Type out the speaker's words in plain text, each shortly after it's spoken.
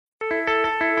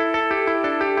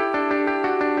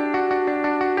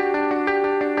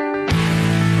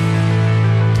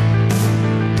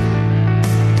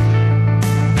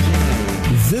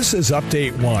This is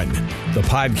Update One, the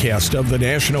podcast of the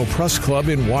National Press Club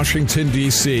in Washington,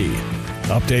 D.C.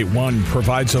 Update One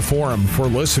provides a forum for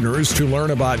listeners to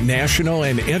learn about national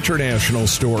and international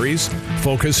stories,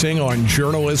 focusing on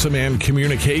journalism and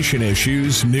communication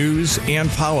issues, news, and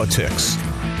politics.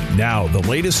 Now, the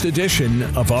latest edition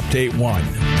of Update One.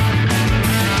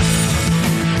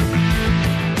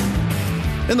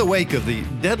 In the wake of the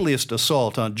deadliest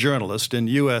assault on journalists in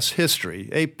U.S. history,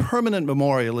 a permanent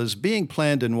memorial is being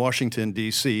planned in Washington,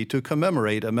 D.C. to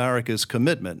commemorate America's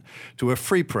commitment to a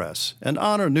free press and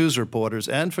honor news reporters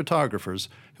and photographers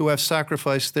who have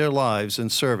sacrificed their lives in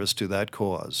service to that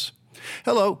cause.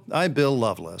 Hello, I'm Bill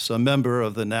Loveless, a member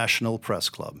of the National Press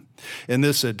Club. In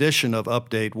this edition of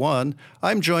Update One,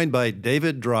 I'm joined by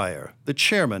David Dreyer, the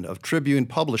chairman of Tribune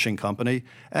Publishing Company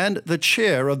and the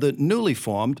chair of the newly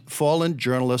formed Fallen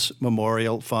Journalists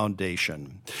Memorial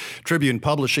Foundation. Tribune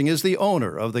Publishing is the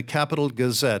owner of the Capital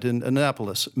Gazette in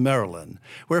Annapolis, Maryland,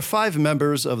 where 5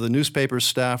 members of the newspaper's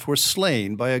staff were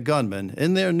slain by a gunman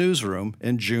in their newsroom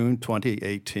in June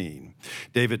 2018.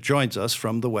 David joins us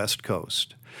from the West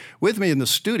Coast. With me in the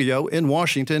studio in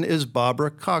Washington is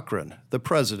Barbara Cochran, the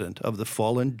president of the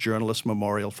Fallen Journalists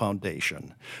Memorial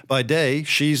Foundation. By day,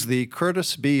 she's the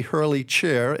Curtis B. Hurley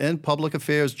Chair in Public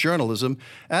Affairs Journalism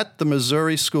at the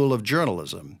Missouri School of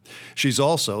Journalism. She's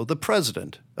also the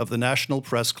president of the National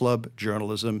Press Club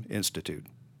Journalism Institute.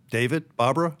 David,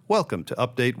 Barbara, welcome to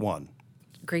Update One.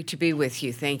 Great to be with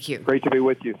you. Thank you. Great to be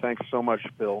with you. Thanks so much,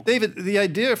 Bill. David, the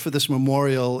idea for this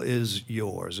memorial is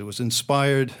yours. It was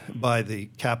inspired by the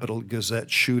Capital Gazette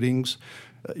shootings.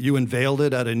 You unveiled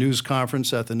it at a news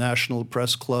conference at the National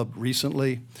Press Club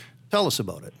recently. Tell us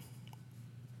about it.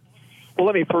 Well,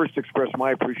 let me first express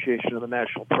my appreciation of the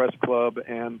National Press Club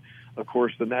and, of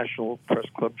course, the National Press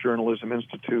Club Journalism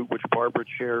Institute, which Barbara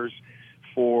chairs,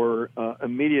 for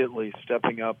immediately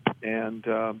stepping up and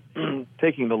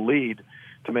taking the lead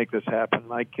to make this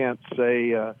happen. I can't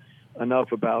say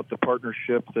enough about the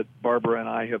partnership that Barbara and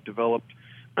I have developed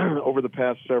over the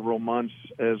past several months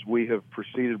as we have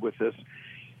proceeded with this.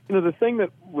 You know, the thing that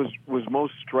was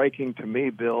most striking to me,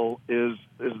 Bill, is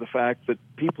the fact that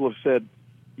people have said,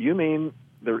 you mean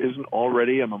there isn't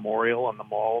already a memorial on the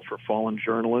Mall for fallen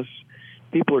journalists?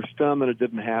 People are stunned that it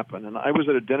didn't happen. And I was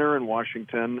at a dinner in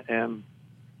Washington, and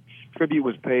tribute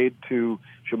was paid to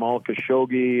Jamal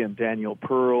Khashoggi and Daniel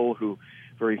Pearl, who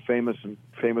very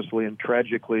famously and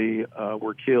tragically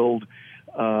were killed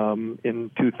in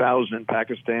 2000 in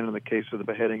Pakistan in the case of the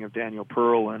beheading of Daniel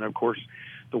Pearl. And, of course,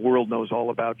 the world knows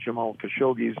all about Jamal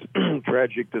Khashoggi's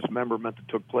tragic dismemberment that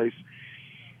took place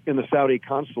in the Saudi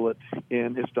consulate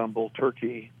in Istanbul,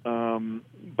 Turkey.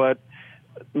 But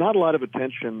not a lot of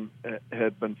attention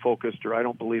had been focused, or I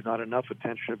don't believe not enough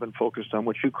attention had been focused on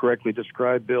what you correctly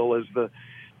described, Bill, as the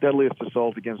deadliest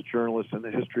assault against journalists in the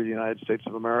history of the United States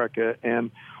of America. And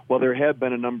while there had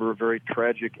been a number of very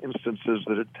tragic instances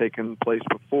that had taken place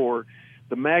before,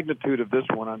 the magnitude of this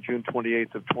one on June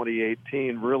 28th of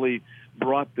 2018 really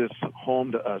brought this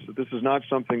home to us. This is not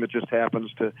something that just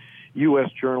happens to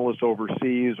U.S. journalists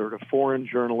overseas or to foreign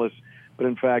journalists, but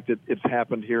in fact it's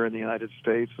happened here in the United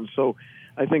States. And so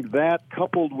I think that,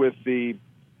 coupled with the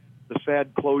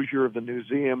sad closure of the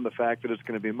museum, the fact that it's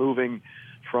going to be moving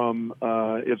from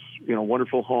its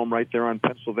wonderful home right there on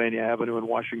Pennsylvania Avenue in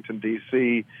Washington,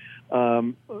 D.C.,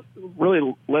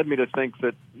 really led me to think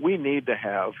that we need to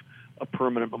have a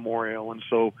permanent memorial. And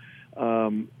so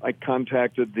I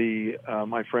contacted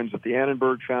my friends at the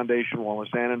Annenberg Foundation,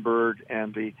 Wallace Annenberg,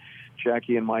 and the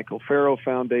Jackie and Michael Farrow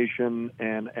Foundation,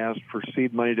 and asked for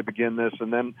seed money to begin this.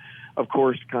 And then, of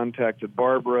course, contacted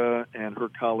Barbara and her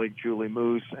colleague Julie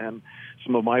Moose and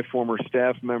some of my former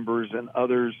staff members and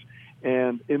others.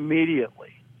 And immediately,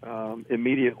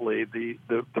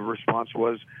 the response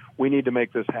was, we need to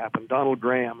make this happen. Donald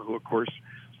Graham, who, of course,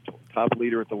 is top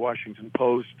leader at the Washington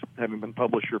Post, having been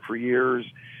publisher for years,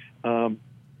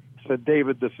 said,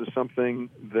 David, this is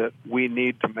something that we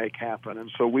need to make happen.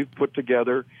 And so we've put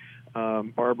together,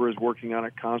 Barbara is working on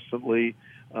it constantly,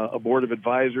 a board of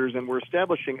advisors, and we're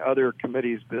establishing other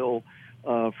committees, Bill,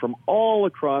 from all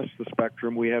across the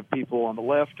spectrum. We have people on the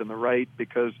left and the right,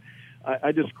 because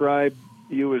I describe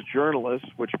you as journalists,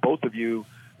 which both of you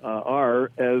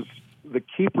are, as the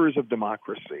keepers of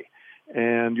democracy.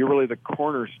 And you're really the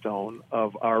cornerstone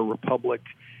of our republic.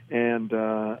 And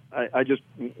I just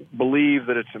believe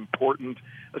that it's important,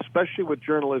 especially with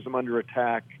journalism under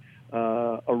attack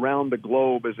around the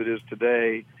globe as it is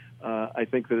today. I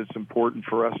think that it's important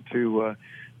for us to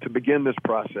begin this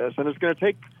process. And it's going to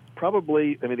take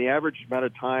probably, the average amount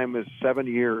of time is 7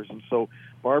 years. And so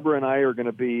Barbara and I are going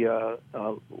to be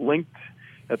linked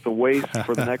at the waist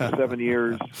for the next 7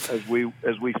 years as we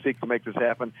seek to make this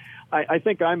happen. I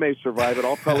think I may survive it.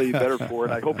 I'll probably be better for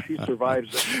it. I hope she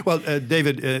survives it. Well,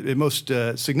 David, most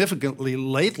significantly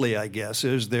lately, I guess,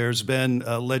 is there's been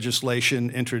legislation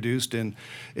introduced in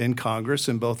Congress,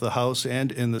 in both the House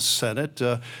and in the Senate.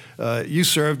 You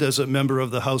served as a member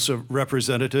of the House of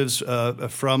Representatives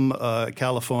from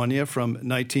California from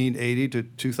 1980 to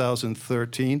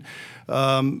 2013.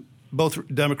 Both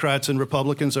Democrats and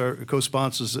Republicans are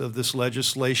co-sponsors of this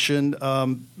legislation.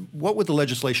 What would the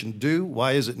legislation do?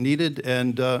 Why is it needed?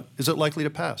 And is it likely to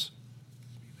pass?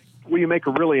 Well, you make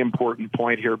a really important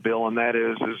point here, Bill, and that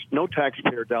is no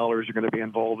taxpayer dollars are going to be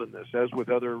involved in this. As with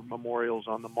other memorials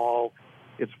on the Mall,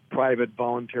 it's private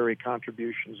voluntary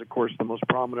contributions. Of course, the most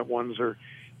prominent ones are,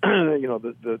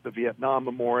 the Vietnam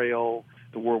Memorial,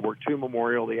 the World War II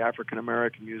Memorial, the African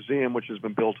American Museum, which has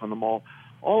been built on the Mall.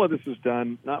 All of this is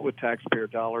done not with taxpayer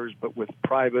dollars, but with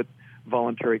private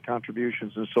voluntary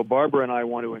contributions. And so Barbara and I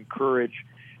want to encourage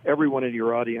everyone in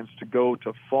your audience to go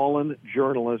to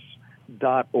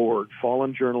fallenjournalists.org,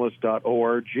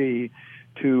 fallenjournalists.org,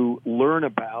 to learn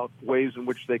about ways in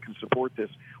which they can support this.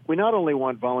 We not only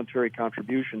want voluntary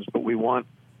contributions, but we want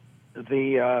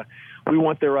their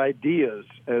ideas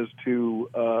as to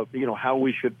how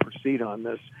we should proceed on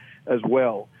this as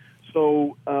well.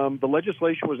 So the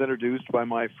legislation was introduced by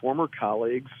my former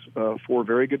colleagues, four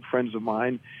very good friends of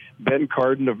mine, Ben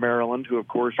Cardin of Maryland, who of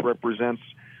course represents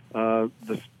the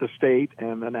state,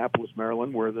 and Annapolis,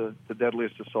 Maryland, where the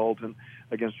deadliest assault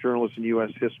against journalists in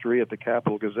U.S. history at the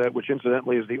Capitol Gazette, which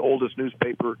incidentally is the oldest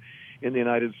newspaper in the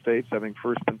United States, having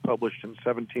first been published in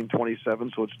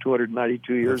 1727, so it's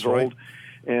 292 years That's right. old.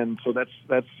 And so that's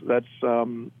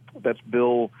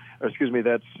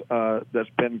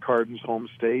Ben Cardin's home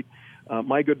state.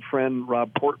 My good friend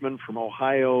Rob Portman from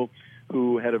Ohio,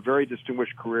 who had a very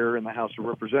distinguished career in the House of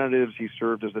Representatives. He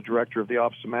served as the director of the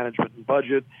Office of Management and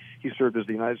Budget. He served as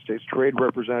the United States Trade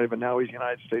Representative, and now he's a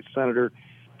United States Senator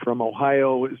from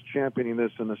Ohio, is championing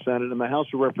this in the Senate. In the House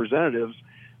of Representatives,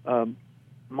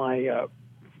 my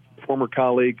former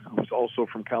colleague, who's also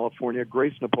from California,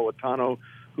 Grace Napolitano,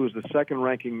 who is the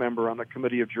second-ranking member on the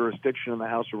Committee of Jurisdiction in the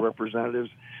House of Representatives,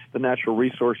 the Natural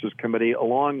Resources Committee,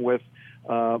 along with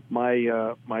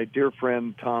my dear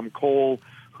friend Tom Cole,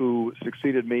 who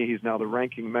succeeded me. He's now the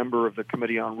ranking member of the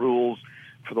Committee on Rules.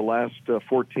 For the last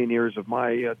 14 years of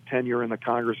my tenure in the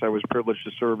Congress, I was privileged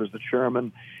to serve as the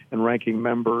chairman and ranking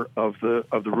member of the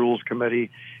Rules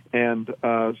Committee. And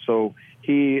so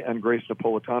he and Grace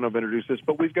Napolitano have introduced this.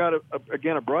 But we've got,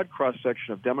 a broad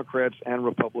cross-section of Democrats and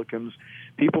Republicans,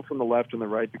 people from the left and the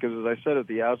right, because as I said at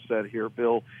the outset here,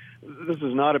 Bill, this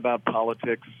is not about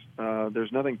politics.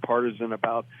 There's nothing partisan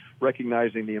about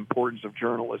recognizing the importance of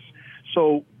journalists.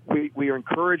 So we are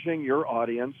encouraging your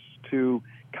audience to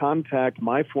contact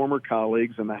my former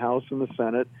colleagues in the House and the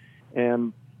Senate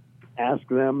and ask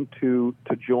them to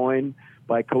join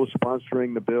by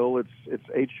co-sponsoring the bill. It's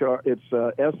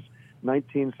S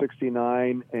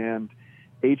 1969 and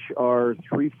HR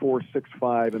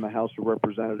 3465 in the House of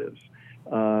Representatives.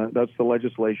 That's the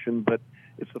legislation, but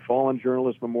it's the Fallen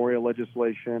Journalist Memorial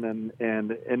legislation,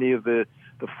 and any of the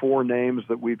four names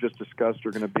that we've just discussed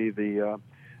are going to be the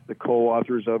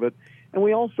co-authors of it. And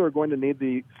we also are going to need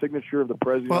the signature of the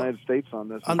President of the United States on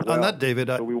this. On that, David,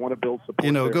 so we want to build support.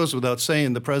 It goes without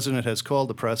saying the President has called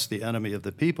the press the enemy of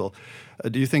the people.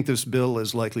 Do you think this bill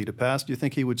is likely to pass? Do you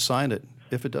think he would sign it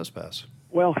if it does pass?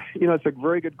 Well, it's a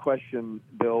very good question,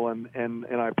 Bill, and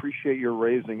I appreciate your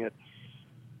raising it.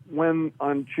 When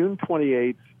on June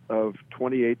 28th of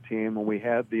 2018, when we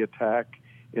had the attack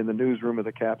in the newsroom of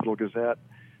the Capitol Gazette,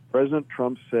 President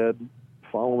Trump said,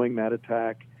 following that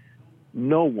attack,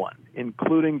 no one,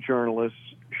 including journalists,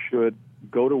 should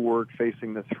go to work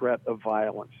facing the threat of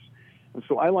violence. And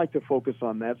so I like to focus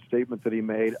on that statement that he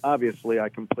made. Obviously, I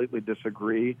completely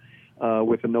disagree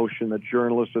with the notion that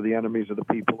journalists are the enemies of the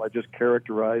people. I just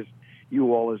characterized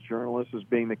you all as journalists as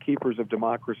being the keepers of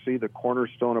democracy, the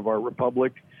cornerstone of our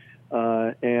republic.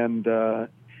 And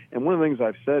one of the things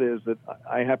I've said is that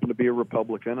I happen to be a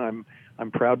Republican.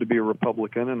 I'm proud to be a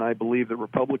Republican, and I believe that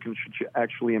Republicans should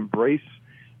actually embrace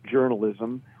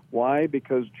journalism. Why?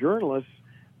 Because journalists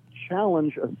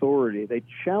challenge authority. They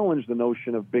challenge the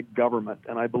notion of big government,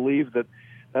 and I believe that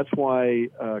that's why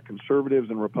conservatives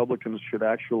and Republicans should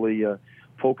actually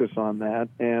focus on that.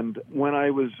 And when I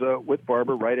was with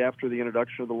Barbara right after the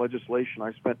introduction of the legislation,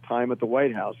 I spent time at the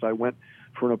White House. I went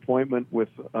for an appointment with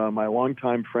my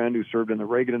longtime friend who served in the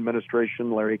Reagan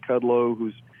administration, Larry Kudlow,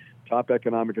 who's top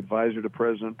economic advisor to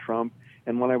President Trump.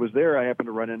 And when I was there, I happened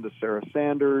to run into Sarah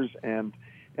Sanders and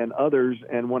others.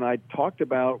 And when I talked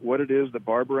about what it is that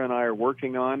Barbara and I are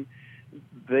working on,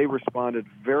 they responded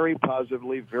very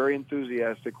positively, very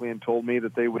enthusiastically, and told me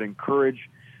that they would encourage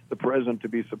the president to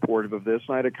be supportive of this.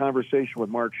 And I had a conversation with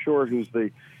Mark Short, who's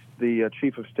the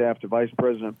chief of staff to Vice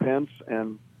President Pence,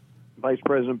 and Vice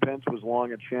President Pence was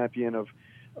long a champion of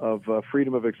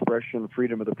freedom of expression,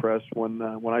 freedom of the press when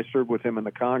I served with him in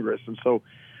the Congress. And so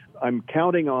I'm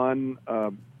counting on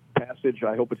passage.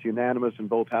 I hope it's unanimous in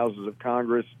both houses of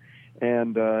Congress,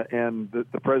 and the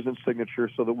president's signature,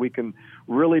 so that we can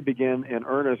really begin in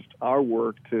earnest our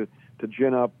work to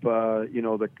gin up,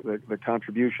 the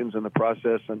contributions in the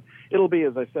process. And it'll be,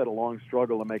 as I said, a long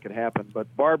struggle to make it happen.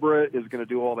 But Barbara is going to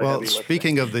do all the heavy lifting. Well,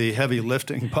 speaking of the heavy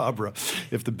lifting, Barbara,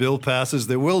 if the bill passes,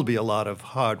 there will be a lot of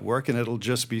hard work, and it'll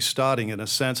just be starting in a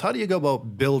sense. How do you go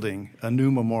about building a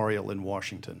new memorial in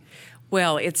Washington?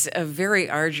 Well, it's a very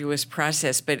arduous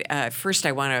process, but first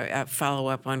I want to follow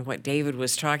up on what David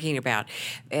was talking about.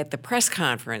 At the press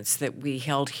conference that we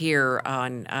held here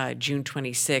on June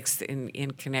 26th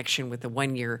in connection with the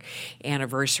one-year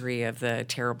anniversary of the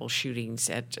terrible shootings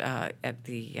at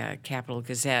the Capitol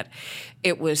Gazette,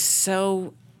 it was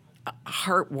so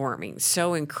heartwarming,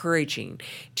 so encouraging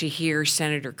to hear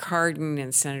Senator Cardin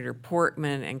and Senator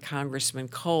Portman and Congressman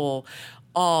Cole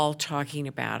all talking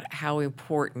about how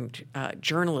important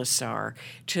journalists are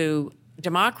to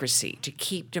democracy, to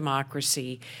keep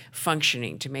democracy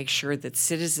functioning, to make sure that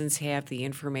citizens have the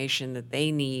information that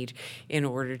they need in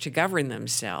order to govern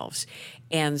themselves.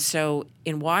 And so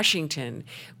in Washington,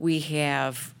 we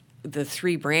have the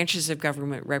three branches of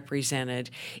government represented.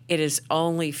 It is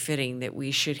only fitting that we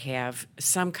should have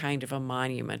some kind of a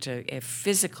monument, a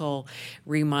physical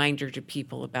reminder to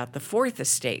people about the fourth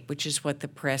estate, which is what the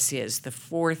press is, the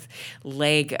fourth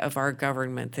leg of our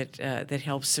government that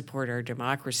helps support our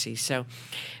democracy. So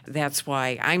that's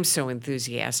why I'm so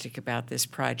enthusiastic about this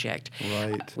project.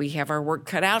 Right. We have our work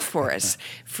cut out for us.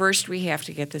 First, we have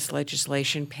to get this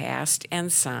legislation passed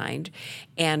and signed,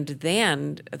 and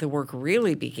then the work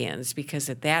really begins, because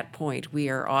at that point we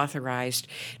are authorized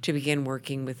to begin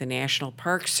working with the National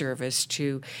Park Service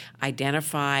to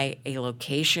identify a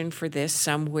location for this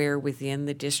somewhere within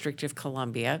the District of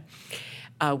Columbia.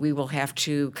 We will have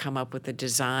to come up with a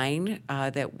design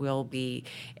that will be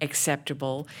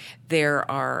acceptable.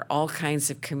 There are all kinds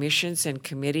of commissions and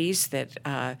committees that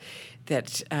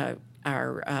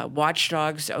are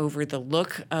watchdogs over the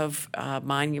look of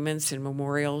monuments and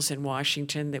memorials in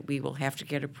Washington that we will have to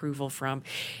get approval from.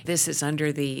 This is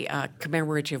under the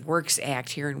Commemorative Works Act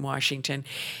here in Washington.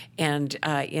 And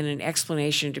in an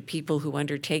explanation to people who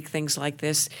undertake things like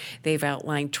this, they've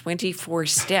outlined 24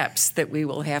 steps that we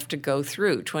will have to go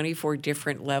through, 24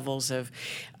 different levels of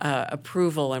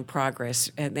approval and progress.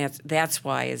 And that's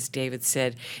why, as David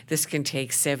said, this can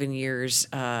take 7 years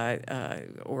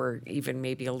or even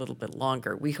maybe a little bit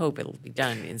longer. We hope it'll be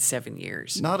done in 7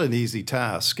 years. Not an easy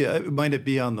task. Might it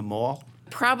be on the mall?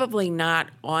 Probably not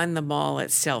on the mall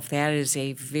itself. That is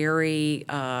a very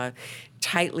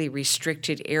tightly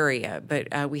restricted area,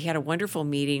 but we had a wonderful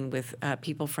meeting with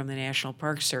people from the National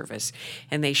Park Service,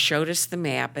 and they showed us the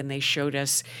map, and they showed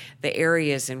us the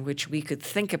areas in which we could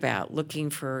think about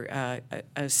looking for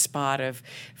a spot of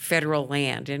federal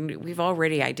land. And we've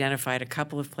already identified a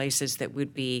couple of places that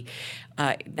would be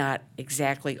not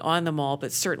exactly on the mall,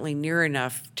 but certainly near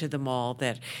enough to the mall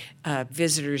that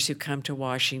visitors who come to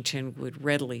Washington would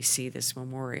readily see this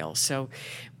memorial. So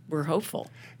we're hopeful.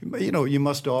 You know, you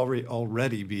must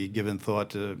already be given thought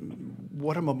to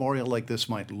what a memorial like this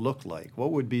might look like.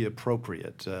 What would be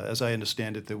appropriate? As I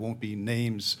understand it, there won't be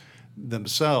names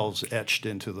themselves etched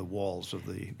into the walls of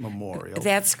the memorial.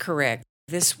 That's correct.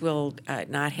 This will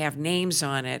not have names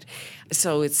on it,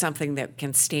 so it's something that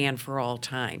can stand for all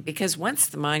time. Because once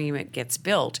the monument gets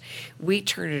built, we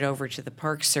turn it over to the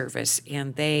Park Service,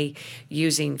 and they,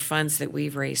 using funds that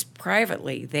we've raised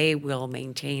privately, they will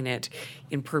maintain it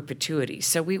in perpetuity.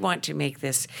 So we want to make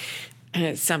this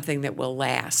something that will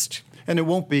last. And it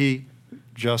won't be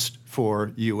just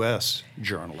for U.S.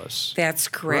 journalists. That's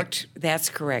correct. That's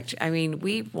correct. I mean,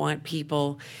 we want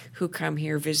people who come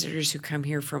here, visitors who come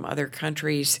here from other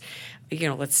countries, you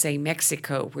know, let's say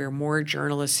Mexico, where more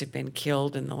journalists have been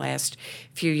killed in the last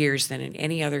few years than in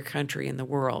any other country in the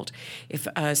world. If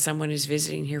someone is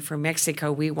visiting here from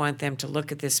Mexico, we want them to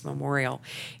look at this memorial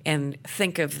and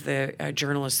think of the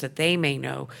journalists that they may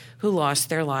know who lost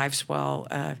their lives while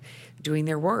doing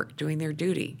their work, doing their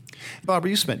duty.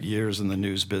 Barbara, you spent years in the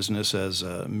news business as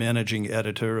a managing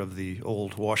editor of the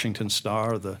old Washington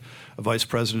Star, the vice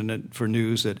president for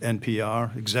news at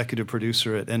NPR, executive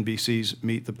producer at NBC's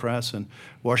Meet the Press, and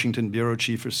Washington bureau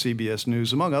chief for CBS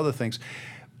News, among other things.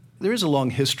 There is a long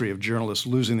history of journalists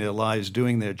losing their lives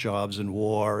doing their jobs in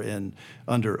war and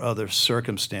under other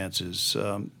circumstances.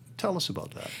 Tell us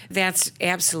about that. That's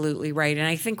absolutely right. And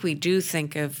I think we do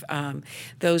think of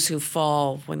those who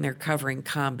fall when they're covering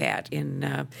combat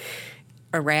in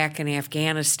Iraq and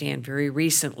Afghanistan. Very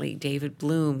recently, David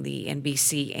Bloom, the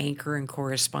NBC anchor and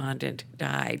correspondent,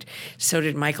 died. So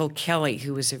did Michael Kelly,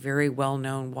 who was a very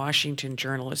well-known Washington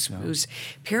journalist whose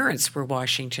parents were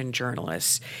Washington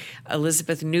journalists.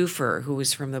 Elizabeth Newfer, who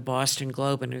was from the Boston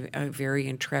Globe and a very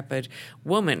intrepid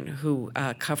woman who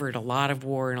covered a lot of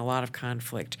war and a lot of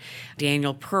conflict.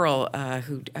 Daniel Pearl,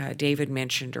 who David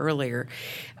mentioned earlier.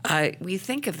 We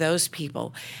think of those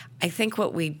people. I think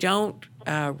what we don't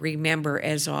remember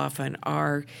as often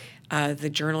are the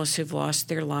journalists who've lost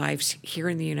their lives here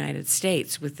in the United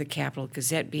States, with the Capital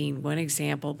Gazette being one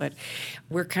example. But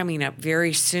we're coming up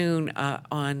very soon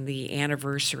on the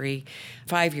anniversary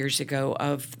 5 years ago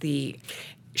of the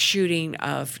shooting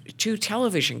of two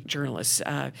television journalists,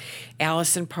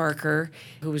 Allison Parker,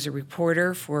 who was a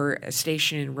reporter for a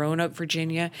station in Roanoke,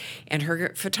 Virginia, and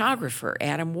her photographer,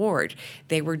 Adam Ward.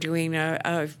 They were doing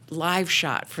a live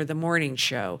shot for the morning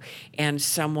show, and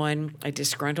a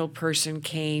disgruntled person,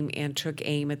 came and took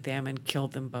aim at them and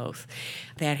killed them both.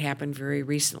 That happened very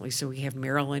recently. So we have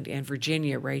Maryland and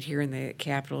Virginia right here in the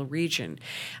capital region.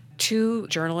 Two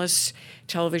journalists,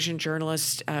 television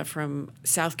journalists from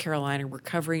South Carolina, were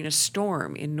covering a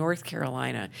storm in North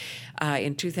Carolina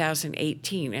in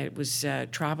 2018. It was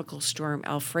Tropical Storm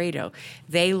Alfredo.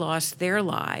 They lost their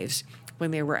lives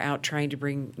when they were out trying to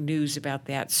bring news about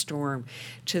that storm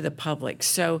to the public.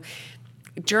 So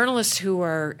journalists who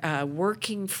are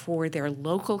working for their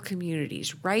local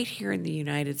communities right here in the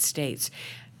United States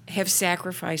have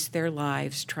sacrificed their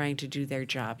lives trying to do their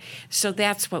job. So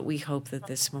that's what we hope that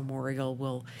this memorial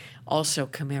will also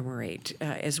commemorate,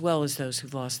 as well as those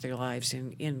who've lost their lives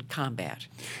in combat.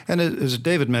 And as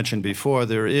David mentioned before,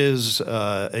 there is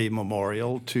a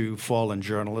memorial to fallen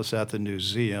journalists at the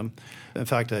museum. In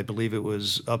fact, I believe it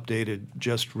was updated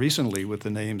just recently with the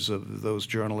names of those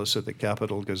journalists at the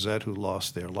Capital Gazette who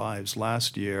lost their lives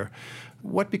last year.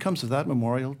 What becomes of that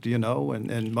memorial, do you know?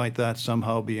 And might that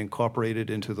somehow be incorporated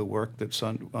into the work that's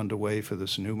underway for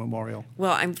this new memorial?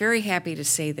 Well, I'm very happy to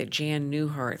say that Jan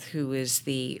Newharth, who is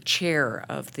the chair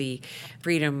of the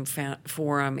Freedom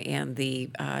Forum and the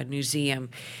museum,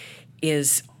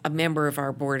 is a member of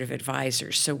our board of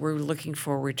advisors. So we're looking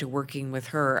forward to working with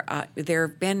her. There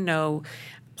have been no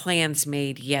plans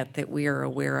made yet that we are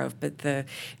aware of, but the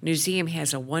museum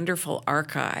has a wonderful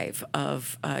archive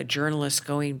of journalists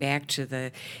going back to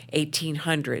the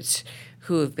 1800s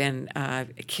who have been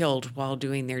killed while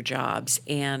doing their jobs.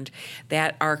 And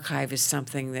that archive is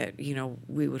something that,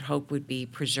 we would hope would be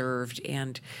preserved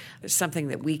and something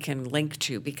that we can link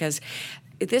to, because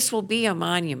this will be a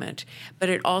monument, but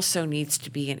it also needs to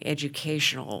be an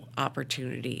educational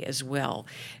opportunity as well.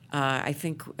 I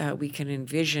think we can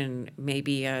envision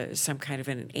maybe some kind of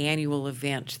an annual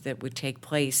event that would take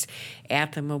place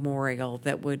at the memorial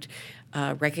that would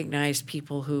recognize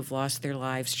people who've lost their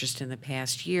lives just in the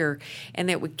past year, and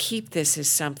that would keep this as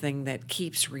something that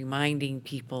keeps reminding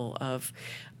people of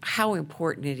how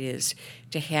important it is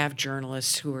to have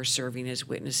journalists who are serving as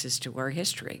witnesses to our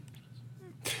history.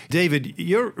 David,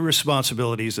 your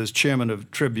responsibilities as chairman of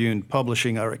Tribune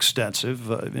Publishing are extensive.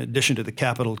 In addition to the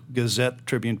Capital Gazette,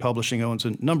 Tribune Publishing owns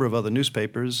a number of other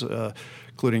newspapers,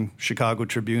 including Chicago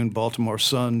Tribune, Baltimore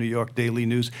Sun, New York Daily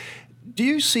News. Do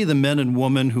you see the men and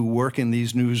women who work in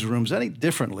these newsrooms any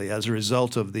differently as a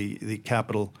result of the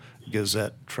Capital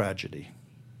Gazette tragedy?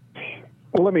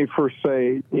 Well, let me first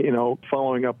say,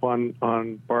 following up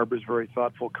on Barbara's very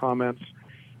thoughtful comments,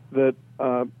 that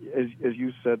as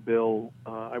you said, Bill,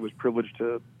 I was privileged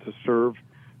to serve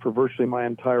for virtually my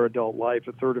entire adult life,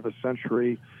 a third of a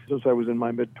century, since I was in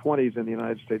my mid-20s in the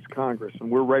United States Congress. And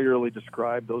we're regularly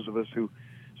described, those of us who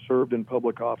served in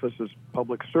public office, as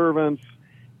public servants.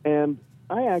 And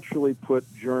I actually put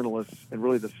journalists in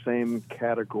really the same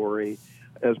category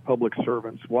as public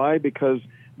servants. Why? Because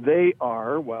they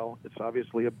are, well, it's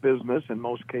obviously a business in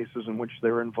most cases in which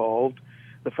they're involved.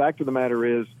 The fact of the matter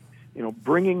is,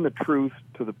 bringing the truth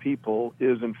to the people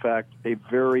is, in fact, a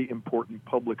very important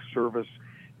public service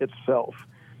itself.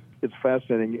 It's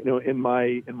fascinating. In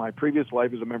my previous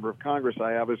life as a member of Congress,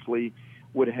 I obviously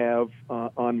would have,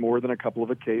 on more than a couple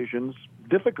of occasions,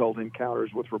 difficult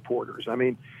encounters with reporters. I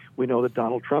mean, we know that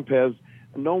Donald Trump has.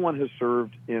 No one has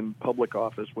served in public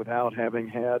office without having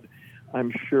had,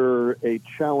 I'm sure, a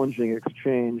challenging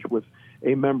exchange with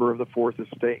a member of the Fourth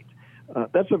Estate.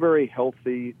 That's a very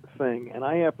healthy thing. And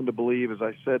I happen to believe, as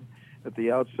I said at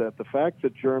the outset, the fact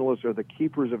that journalists are the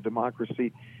keepers of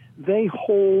democracy they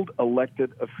hold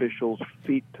elected officials'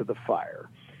 feet to the fire.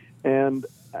 And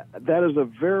that is a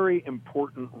very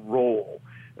important role.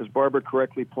 As Barbara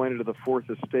correctly pointed to the Fourth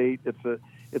Estate, it's an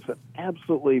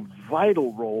absolutely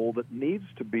vital role that needs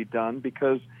to be done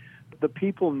because the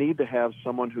people need to have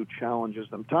someone who challenges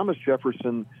them. Thomas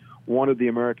Jefferson wanted the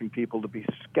American people to be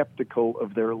skeptical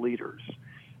of their leaders.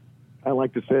 I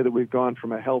like to say that we've gone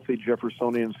from a healthy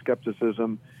Jeffersonian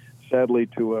skepticism, sadly,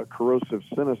 to a corrosive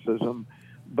cynicism.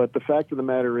 But the fact of the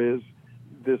matter is,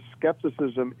 this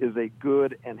skepticism is a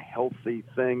good and healthy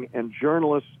thing, and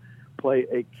journalists play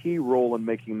a key role in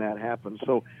making that happen.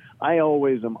 So I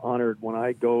always am honored when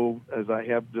I go, as I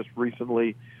have just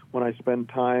recently, when I spend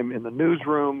time in the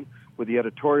newsroom with the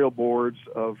editorial boards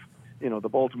of, the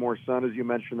Baltimore Sun, as you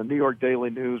mentioned, the New York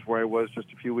Daily News, where I was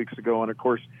just a few weeks ago, and of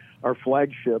course our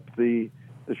flagship, the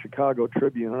Chicago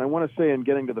Tribune. And I want to say, in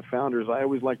getting to the founders, I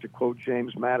always like to quote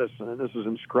James Madison, and this is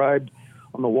inscribed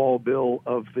on the wall bill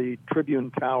of the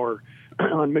Tribune Tower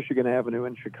on Michigan Avenue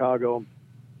in Chicago.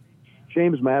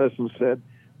 James Madison said,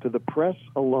 "To the press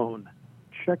alone,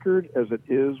 checkered as it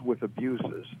is with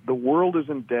abuses, the world is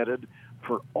indebted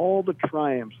for all the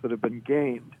triumphs that have been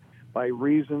gained by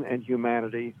reason and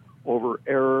humanity over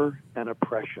error and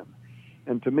oppression."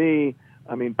 And to me,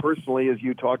 personally, as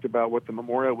you talked about what the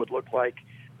memorial would look like,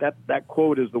 that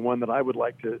quote is the one that I would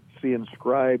like to see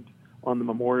inscribed on the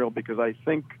memorial, because I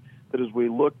think that as we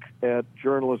look at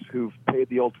journalists who've paid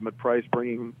the ultimate price,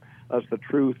 bringing us the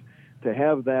truth, to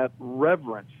have that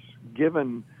reverence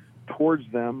given towards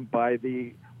them by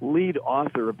the lead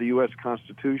author of the U.S.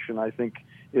 Constitution, I think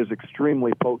is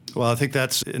extremely potent. Well, I think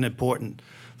that's an important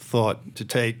thought to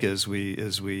take as we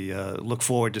look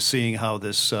forward to seeing how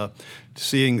this,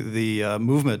 seeing the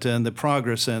movement and the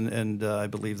progress and I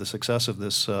believe the success of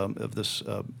this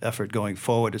effort going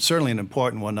forward. It's certainly an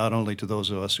important one, not only to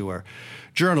those of us who are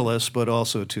journalists, but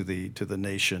also to the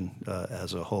nation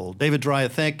as a whole. David Dreyer,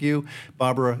 thank you.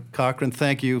 Barbara Corcoran,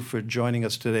 thank you for joining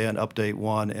us today on Update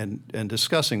One and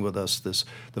discussing with us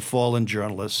the Fallen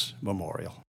Journalists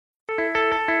Memorial.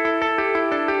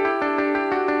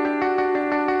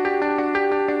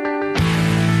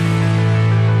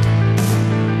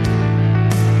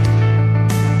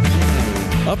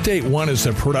 Update One is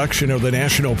a production of the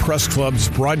National Press Club's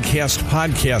Broadcast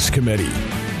Podcast Committee.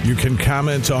 You can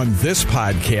comment on this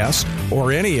podcast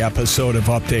or any episode of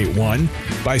Update One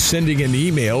by sending an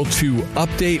email to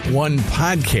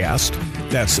updateonepodcast,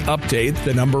 that's update,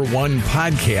 the number one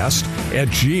podcast,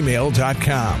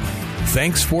 @gmail.com.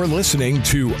 Thanks for listening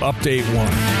to Update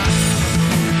One.